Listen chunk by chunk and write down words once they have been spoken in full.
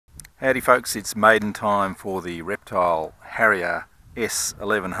Howdy folks, it's maiden time for the Reptile Harrier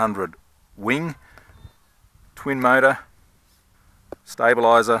S1100 wing, twin motor,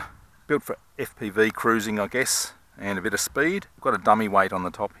 stabiliser, built for FPV cruising I guess, and a bit of speed. I've got a dummy weight on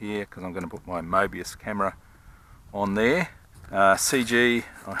the top here because I'm going to put my Mobius camera on there. CG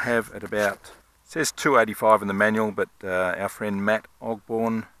I have at about, it says 285 in the manual, but our friend Matt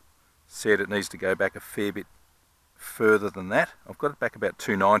Ogborn said it needs to go back a fair bit further than that. I've got it back about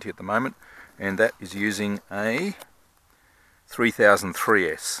 290 at the moment, and that is using a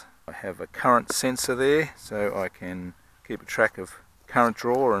 3003S. I have a current sensor there so I can keep a track of current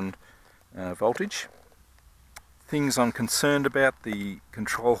draw and voltage. Things I'm concerned about: the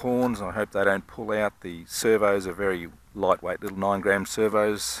control horns, I hope they don't pull out. The servos are very lightweight little 9-gram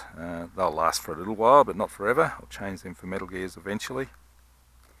servos. They'll last for a little while but not forever. I'll change them for metal gears eventually.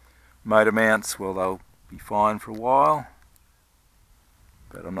 Motor mounts, well, they'll be fine for a while,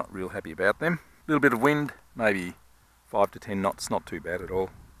 but I'm not real happy about them. A little bit of wind, maybe 5 to 10 knots, not too bad at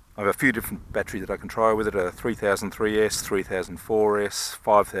all. I have a few different batteries that I can try with it: a 3003S, 3004S,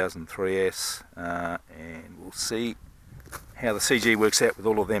 5003S, and we'll see how the CG works out with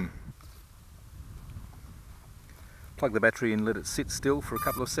all of them. Plug the battery in, let it sit still for a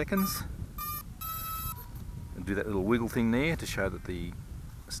couple of seconds, and do that little wiggle thing there to show that the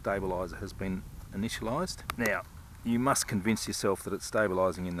stabiliser has been initialised. Now, you must convince yourself that it's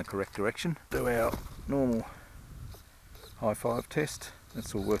stabilising in the correct direction. Do our normal high five test.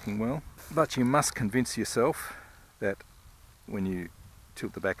 That's all working well. But you must convince yourself that when you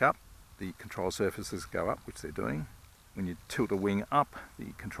tilt the back up, the control surfaces go up, which they're doing. When you tilt a wing up,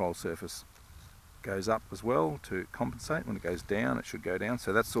 the control surface goes up as well to compensate. When it goes down, it should go down.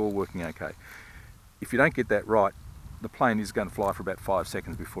 So that's all working okay. If you don't get that right, the plane is going to fly for about 5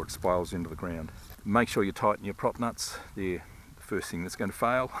 seconds before it spirals into the ground. Make sure you tighten your prop nuts. They're the first thing that's going to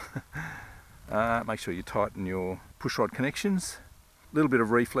fail. Make sure you tighten your pushrod connections. A little bit of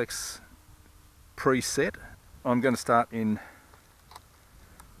reflex preset. I'm going to start in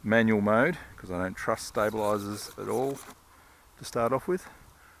manual mode because I don't trust stabilisers at all to start off with.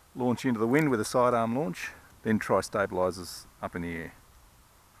 Launch into the wind with a sidearm launch, then try stabilisers up in the air.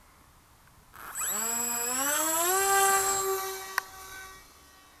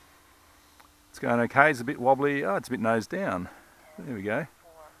 It's going okay. It's a bit wobbly. Oh, it's a bit nose down. There we go.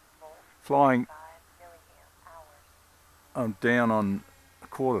 Flying. I'm down on a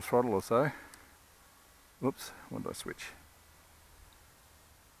quarter throttle or so. Whoops, what did I switch?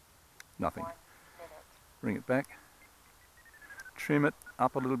 Nothing. Bring it back. Trim it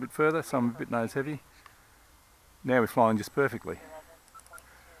up a little bit further so I'm a bit nose heavy. Now we're flying just perfectly.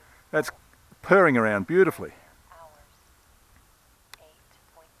 That's purring around beautifully.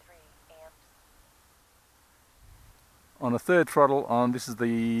 On a third throttle, on this is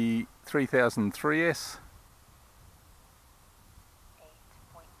the 3003S.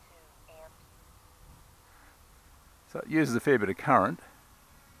 So it uses a fair bit of current,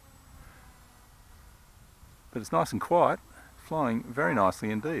 but it's nice and quiet, flying very nicely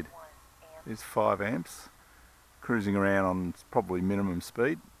indeed. There's 5 amps, cruising around on probably minimum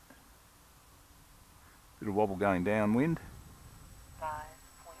speed. Bit of wobble going downwind. 5.1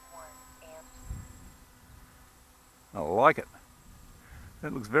 amps. I like it.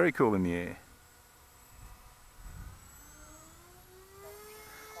 That looks very cool in the air.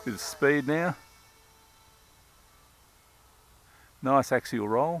 Bit of speed now. Nice axial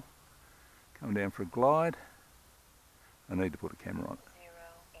roll. Coming down for a glide. I need to put a camera on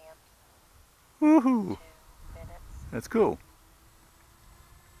it. Woohoo! That's cool.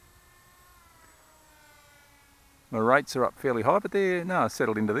 My rates are up fairly high, but they're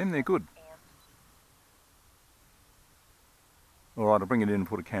settled into them. They're good. Alright, I'll bring it in and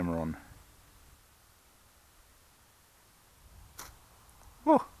put a camera on.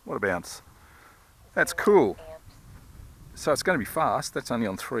 Oh, what a bounce. That's cool. So it's going to be fast. That's only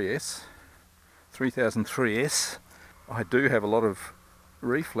on 3S. 3003S. I do have a lot of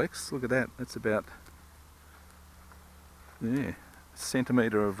reflex. Look at that. That's about a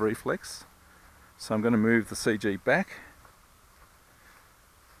centimetre of reflex. So I'm going to move the CG back,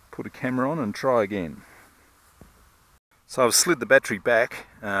 put a camera on and try again. So I've slid the battery back.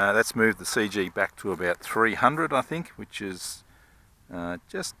 That's moved the CG back to about 300 I think, which is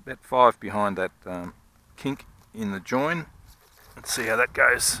just about 5 behind that kink in the join. Let's see how that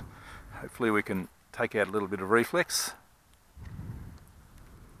goes. Hopefully we can take out a little bit of reflex.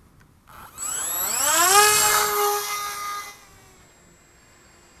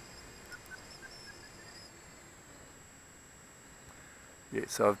 Yeah,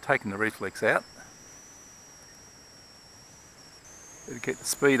 so I've taken the reflex out. Better get the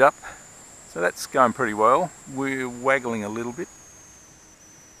speed up. So that's going pretty well. We're waggling a little bit.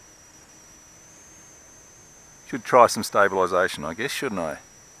 Should try some stabilisation, I guess, shouldn't I?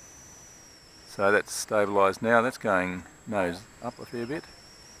 So that's stabilised now. That's going nose up a fair bit.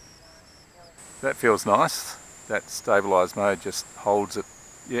 That feels nice. That stabilised mode just holds it.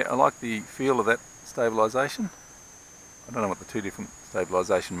 Yeah, I like the feel of that stabilisation. I don't know what the two different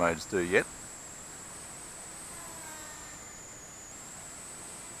stabilisation modes do yet.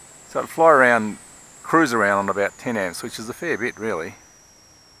 So it'll fly around, cruise around on about 10 amps, which is a fair bit really.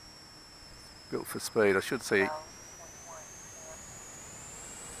 Built for speed. I should see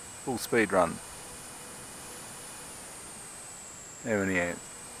full speed run. How many amps?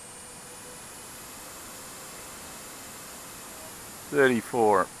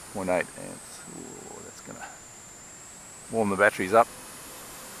 34.8 amps. Ooh, that's going to warm the batteries up.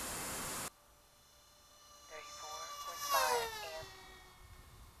 34.5 amps.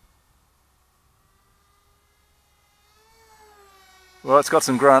 Well, it's got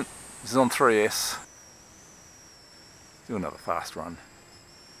some grunt. This is on 3S. Do another fast run.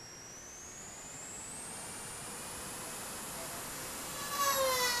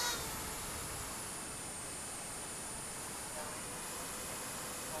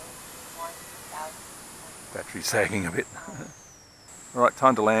 Battery sagging a bit. Alright,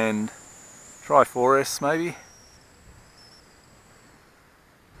 time to land. Try 4S maybe. 11.2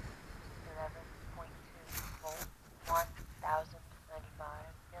 volt, 1095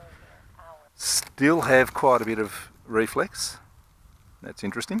 milliamp hour. Still have quite a bit of reflex. That's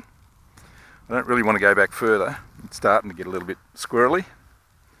interesting. I don't really want to go back further. It's starting to get a little bit squirrely.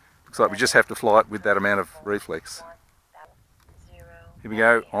 Looks like we just have to fly it with that amount of reflex. Here we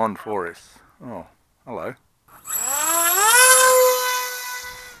go on 4S. Oh, hello.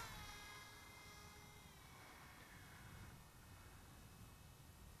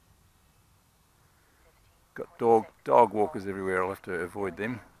 Got dog walkers everywhere. I'll have to avoid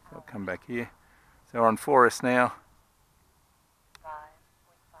them. So I'll come back here. So we're on 4S now. 5.5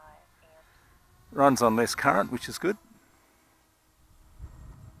 amps. Runs on less current, which is good.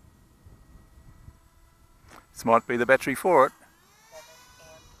 This might be the battery for it. 7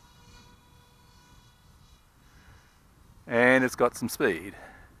 amps. And it's got some speed.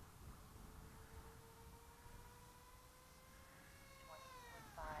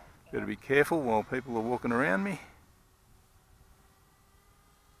 20.5 Better be careful while people are walking around me.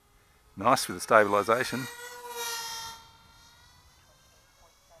 Nice with the stabilisation. 28.7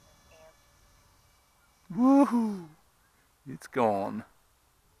 amps. Woohoo! It's gone.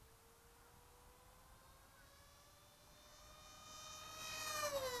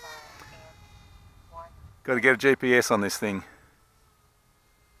 5 amps. 1. Got to get a GPS on this thing.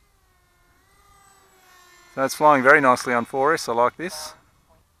 So it's flying very nicely on 4S. I like this.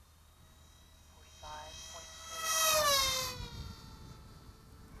 45.2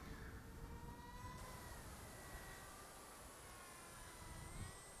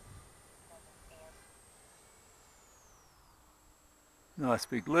 amps. Nice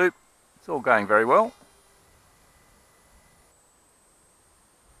big loop. It's all going very well.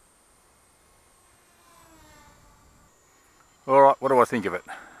 Alright, what do I think of it?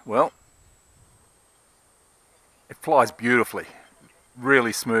 Well, it flies beautifully.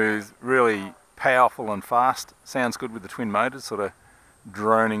 Really smooth, really powerful and fast. Sounds good with the twin motors sort of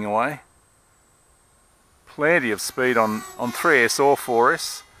droning away. Plenty of speed on 3S or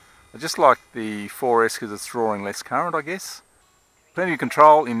 4S. I just like the 4S because it's drawing less current, I guess. Plenty of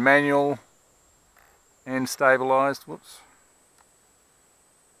control in manual and stabilised. Whoops.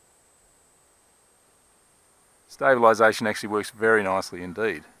 Stabilisation actually works very nicely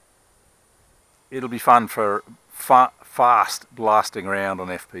indeed. It'll be fun for fast blasting around on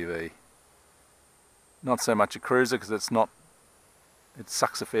FPV. Not so much a cruiser because it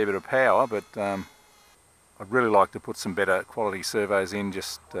sucks a fair bit of power, but I'd really like to put some better quality servos in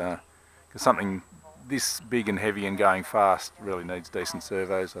just because something this big and heavy and going fast really needs decent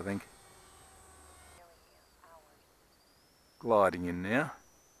servos, I think. Gliding in now.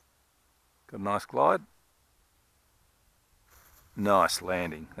 Got a nice glide. Nice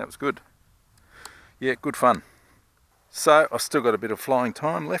landing. That was good. Yeah, good fun. So I've still got a bit of flying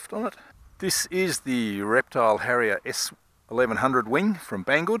time left on it. This is the Reptile Harrier S1100 wing from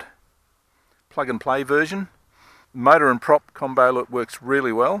Banggood. Plug and play version. Motor and prop combo works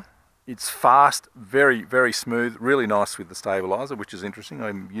really well. It's fast, very, very smooth, really nice with the stabiliser, which is interesting.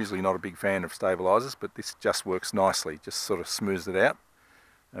 I'm usually not a big fan of stabilisers, but this just works nicely, just sort of smooths it out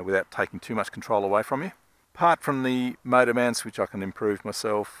without taking too much control away from you. Apart from the motor mounts, which I can improve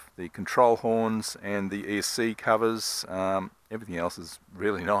myself, the control horns and the ESC covers, everything else is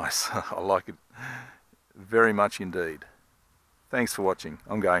really nice. I like it very much indeed. Thanks for watching.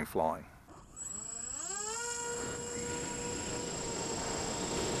 I'm going flying.